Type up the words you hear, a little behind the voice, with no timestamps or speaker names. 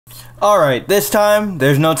Alright, this time,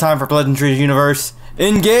 there's no time for pleasantries, universe.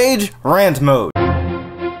 Engage rant mode.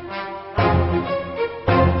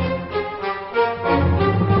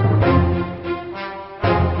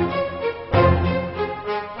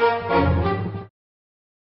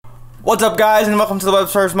 What's up, guys, and welcome to the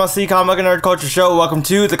web's first must-see comic and nerd culture show. Welcome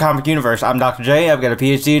to the Comic Universe. I'm Dr. J. I've got a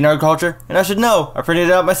PhD in nerd culture, and I should know. I printed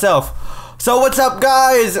it out myself. So what's up,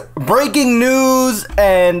 guys? Breaking news,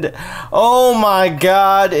 and oh my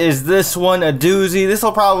god, is this one a doozy? This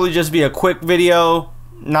will probably just be a quick video,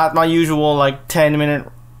 not my usual like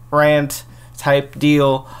 10-minute rant type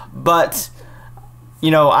deal, but you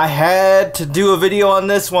know, I had to do a video on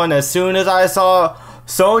this one. As soon as I saw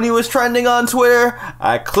Sony was trending on Twitter,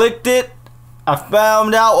 I clicked it, I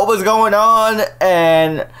found out what was going on,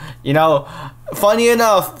 and you know, funny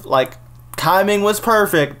enough, like, timing was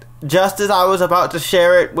perfect. Just as I was about to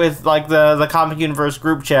share it with like the Comic Universe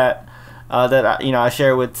group chat that I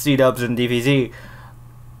share with C-Dubs and DVZ,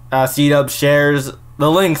 C-Dubs shares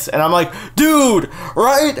the links, and I'm like, dude,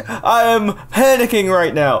 right? I am panicking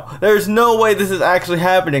right now. There's no way this is actually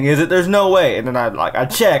happening, is it? There's no way. And then I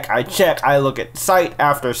check, I look at site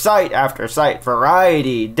after site after site,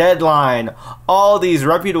 Variety, Deadline, all these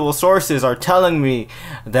reputable sources are telling me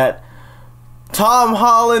that Tom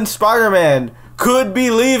Holland Spider-Man could be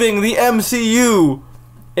leaving the MCU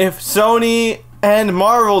if Sony and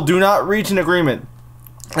Marvel do not reach an agreement.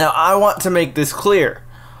 Now, I want to make this clear.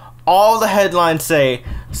 All the headlines say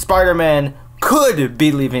Spider-Man could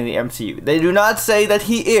be leaving the MCU. They do not say that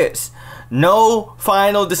he is. No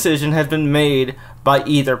final decision has been made by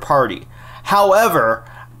either party. However,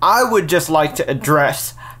 I would just like to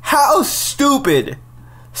address how stupid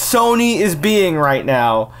Sony is being right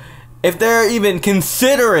now if they're even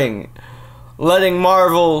considering letting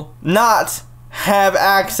Marvel not have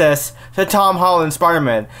access to Tom Holland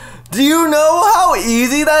Spider-Man. Do you know how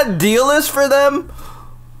easy that deal is for them?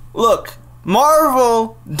 Look,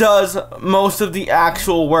 Marvel does most of the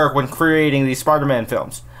actual work when creating these Spider-Man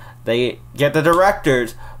films. They get the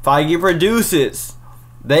directors, Feige produces,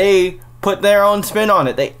 they put their own spin on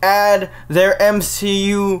it, they add their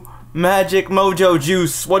MCU magic mojo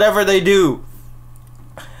juice, whatever they do.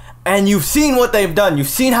 And you've seen what they've done. You've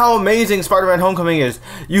seen how amazing Spider-Man Homecoming is.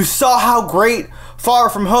 You saw how great Far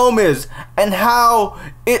From Home is, and how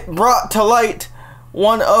it brought to light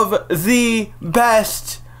one of the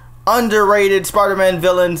best underrated Spider-Man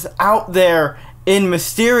villains out there in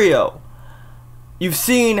Mysterio. You've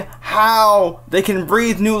seen how they can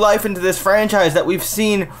breathe new life into this franchise that we've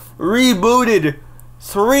seen rebooted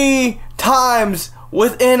 3 times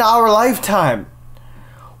within our lifetime.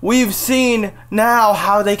 We've seen now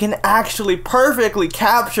how they can actually perfectly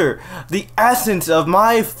capture the essence of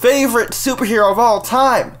my favorite superhero of all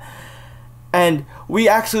time. And we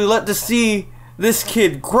actually let to see this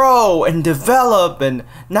kid grow and develop and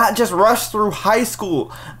not just rush through high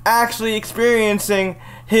school, actually experiencing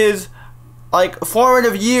his like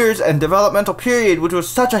formative years and developmental period, which was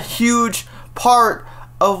such a huge part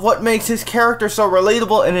of what makes his character so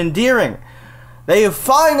relatable and endearing. They have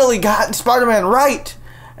finally gotten Spider-Man right.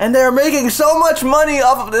 And they're making so much money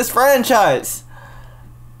off of this franchise.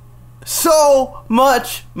 So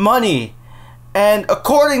much money. And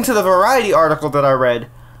according to the Variety article that I read,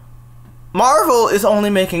 Marvel is only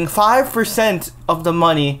making 5% of the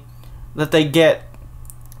money that they get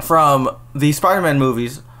from the Spider-Man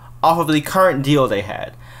movies off of the current deal they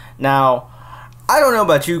had. Now, I don't know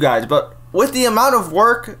about you guys, but with the amount of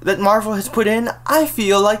work that Marvel has put in, I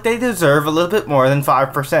feel like they deserve a little bit more than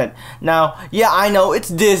 5%. Now, yeah, I know, it's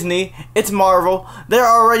Disney, it's Marvel, they're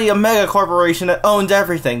already a mega corporation that owns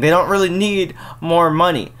everything. They don't really need more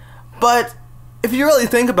money. But, if you really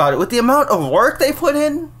think about it, with the amount of work they put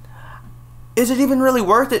in, is it even really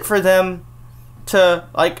worth it for them to,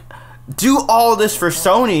 like, do all this for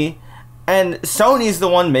Sony, and Sony's the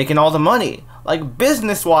one making all the money? Like,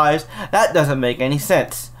 business-wise, that doesn't make any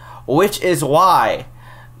sense. Which is why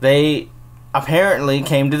they apparently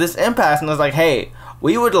came to this impasse and was like, hey,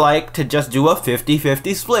 we would like to just do a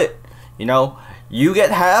 50-50 split. You know, you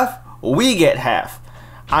get half, we get half.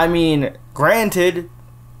 I mean, granted,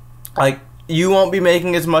 like, you won't be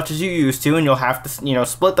making as much as you used to, and you'll have to, you know,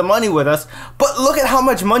 split the money with us. But look at how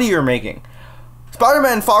much money you're making.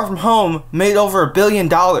 Spider-Man Far From Home made over $1 billion.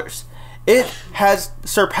 It has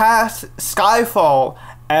surpassed Skyfall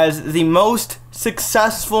as the most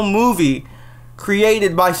successful movie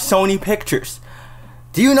created by Sony Pictures.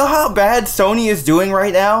 Do you know how bad Sony is doing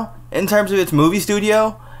right now in terms of its movie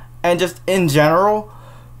studio and just in general?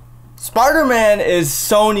 Spider-Man is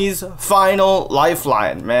Sony's final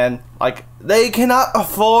lifeline, man. Like, they cannot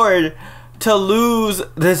afford to lose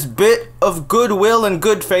this bit of goodwill and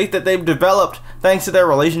good faith that they've developed thanks to their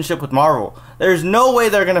relationship with Marvel. There's no way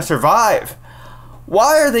they're gonna survive.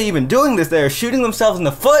 Why are they even doing this? They're shooting themselves in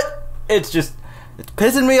the foot. It's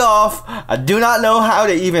pissing me off. I do not know how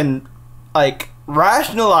to even, like,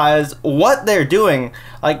 rationalize what they're doing.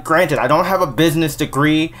 Like, granted, I don't have a business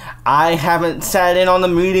degree. I haven't sat in on the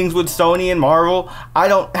meetings with Sony and Marvel. I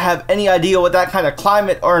don't have any idea what that kind of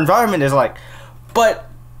climate or environment is like. But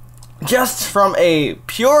just from a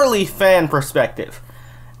purely fan perspective,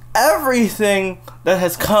 everything that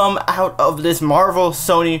has come out of this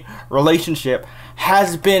Marvel-Sony relationship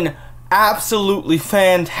has been absolutely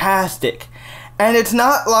fantastic. And it's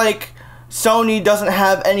not like Sony doesn't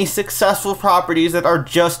have any successful properties that are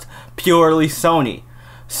just purely Sony.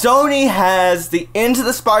 Sony has the Into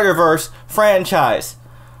the Spider-Verse franchise,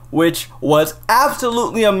 which was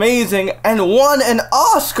absolutely amazing and won an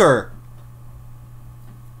Oscar.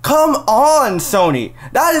 Come on, Sony.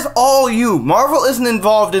 That is all you. Marvel isn't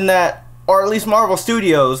involved in that, or at least Marvel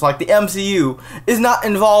Studios, like the MCU, is not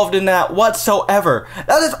involved in that whatsoever.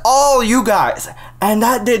 That is all you guys. And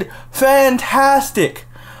that did fantastic.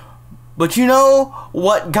 But you know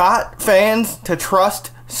what got fans to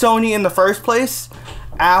trust Sony in the first place?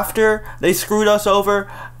 After they screwed us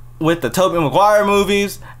over with the Tobey Maguire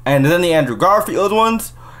movies and then the Andrew Garfield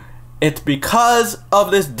ones? It's because of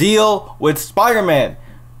this deal with Spider-Man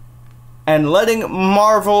and letting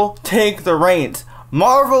Marvel take the reins.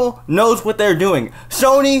 Marvel knows what they're doing.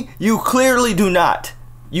 Sony, you clearly do not.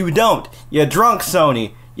 You don't. You're drunk,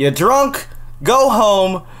 Sony. You're drunk. Go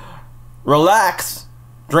home. Relax.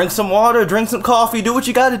 Drink some water. Drink some coffee. Do what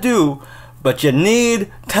you gotta do. But you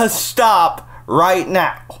need to stop right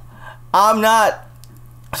now. I'm not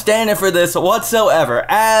standing for this whatsoever.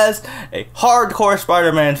 As a hardcore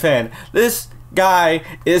Spider-Man fan, this guy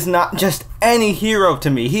is not just any hero to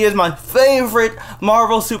me. He is my favorite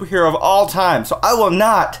Marvel superhero of all time. So I will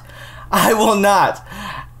not,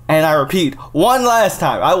 and I repeat one last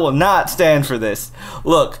time, I will not stand for this.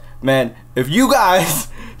 Look, man, if you guys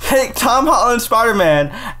take Tom Holland's Spider-Man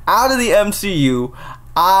out of the MCU,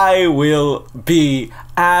 I will be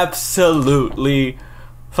absolutely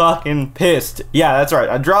fucking pissed. Yeah, that's right.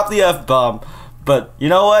 I dropped the F-bomb. But you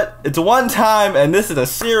know what? It's one time, and this is a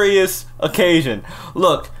serious occasion.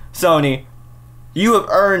 Look, Sony, you have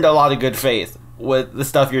earned a lot of good faith with the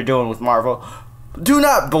stuff you're doing with Marvel. Do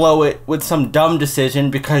not blow it with some dumb decision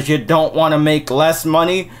because you don't want to make less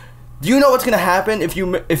money. Do you know what's going to happen if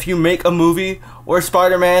you make a movie where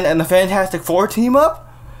Spider-Man and the Fantastic Four team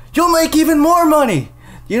up? You'll make even more money.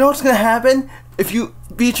 You know what's going to happen if you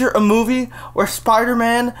feature a movie where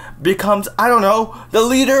Spider-Man becomes, I don't know, the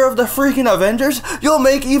leader of the freaking Avengers? You'll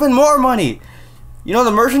make even more money. You know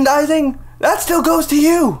the merchandising? That still goes to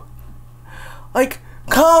you. Like,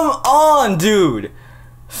 come on, dude.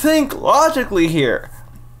 Think logically here.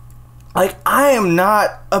 Like, I am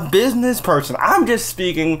not a business person. I'm just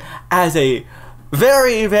speaking as a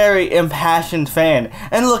very, very impassioned fan.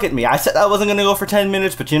 And look at me. I said I wasn't going to go for 10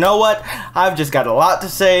 minutes, but you know what? I've just got a lot to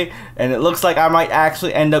say, and it looks like I might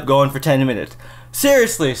actually end up going for 10 minutes.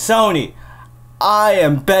 Seriously, Sony, I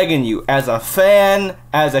am begging you, as a fan,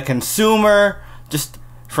 as a consumer, just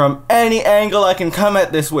from any angle I can come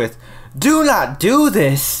at this with, do not do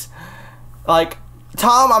this. Like,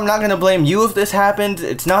 Tom, I'm not going to blame you if this happened.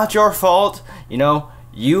 It's not your fault. You know,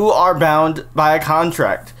 you are bound by a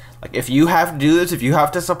contract. Like, if you have to do this, if you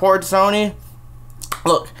have to support Sony,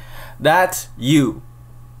 look, that's you.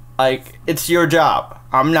 Like, it's your job.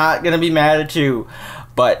 I'm not going to be mad at you.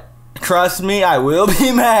 But trust me, I will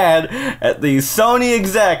be mad at these Sony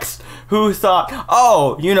execs who thought,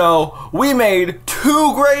 oh, you know, we made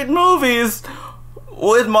 2 great movies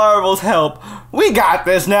with Marvel's help. We got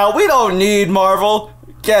this now. We don't need Marvel.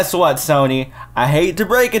 Guess what, Sony? I hate to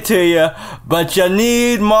break it to you, but you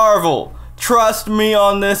need Marvel. Trust me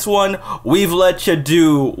on this one. We've let you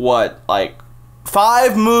do, what, like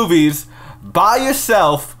 5 movies by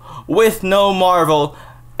yourself with no Marvel,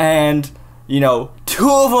 and, you know, 2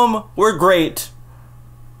 of them were great,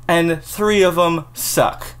 and 3 of them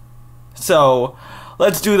suck. So,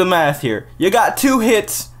 let's do the math here. You got 2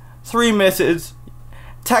 hits, 3 misses.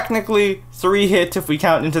 Technically 3 hits if we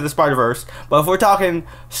count Into the Spider-Verse, but if we're talking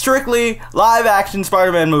strictly live-action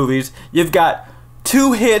Spider-Man movies, you've got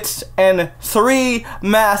 2 hits and 3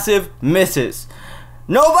 massive misses.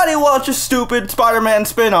 Nobody wants your stupid Spider-Man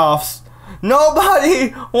spin-offs.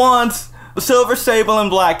 Nobody wants Silver Sable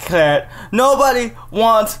and Black Cat. Nobody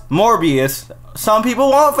wants Morbius. Some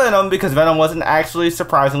people want Venom because Venom was an actually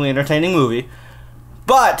surprisingly entertaining movie.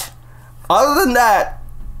 But other than that,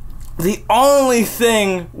 the only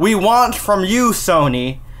thing we want from you,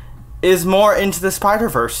 Sony, is more into the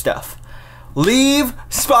Spider-Verse stuff. Leave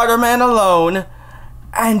Spider-Man alone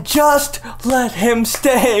and just let him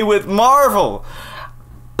stay with Marvel.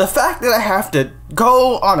 The fact that I have to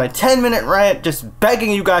go on a 10-minute rant just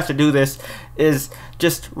begging you guys to do this is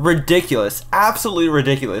just ridiculous. Absolutely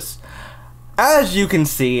ridiculous. As you can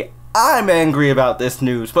see, I'm angry about this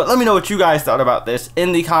news, but let me know what you guys thought about this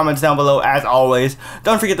in the comments down below. As always,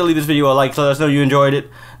 don't forget to leave this video a like so let us know you enjoyed it.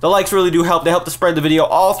 The likes really do help. They help to spread the video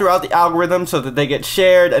all throughout the algorithm so that they get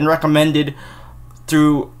shared and recommended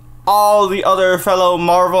through all the other fellow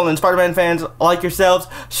Marvel and Spider-Man fans like yourselves.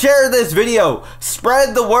 Share this video.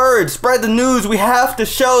 Spread the word. Spread the news. We have to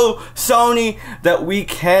show Sony that we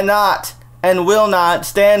cannot and will not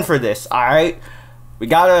stand for this, alright? We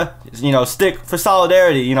gotta, stick for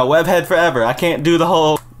solidarity, webhead forever. I can't do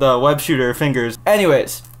the web shooter fingers.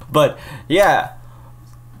 Anyways, but yeah,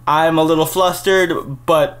 I'm a little flustered,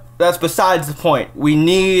 but that's besides the point. We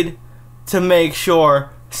need to make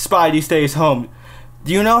sure Spidey stays home.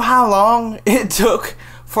 Do you know how long it took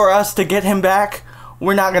for us to get him back?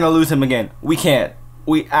 We're not gonna lose him again. We can't.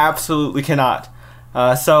 We absolutely cannot.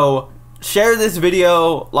 So share this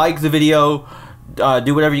video, like the video,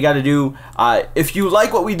 do whatever you gotta do. If you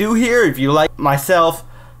like what we do here, if you like myself,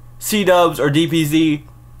 C-Dubs, or DPZ,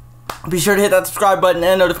 be sure to hit that subscribe button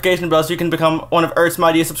and notification bell so you can become one of Earth's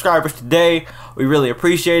mightiest subscribers today. We really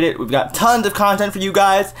appreciate it. We've got tons of content for you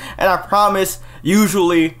guys, and I promise,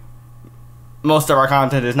 usually, most of our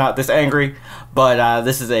content is not this angry, but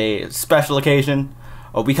this is a special occasion.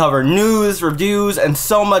 We cover news, reviews, and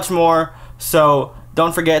so much more, so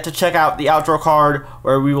don't forget to check out the outro card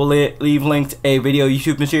where we will leave linked a video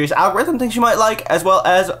YouTube Mysterious Algorithm thinks you might like, as well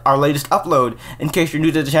as our latest upload in case you're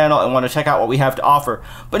new to the channel and want to check out what we have to offer.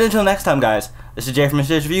 But until next time, guys, this is Jay from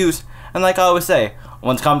Mysterious Reviews, and like I always say,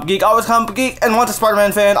 once a comic geek, always a comic geek, and once a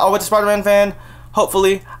Spider-Man fan, always a Spider-Man fan.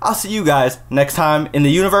 Hopefully, I'll see you guys next time in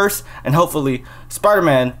the universe, and hopefully,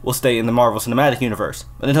 Spider-Man will stay in the Marvel Cinematic Universe.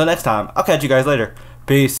 But until next time, I'll catch you guys later.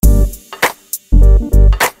 Peace.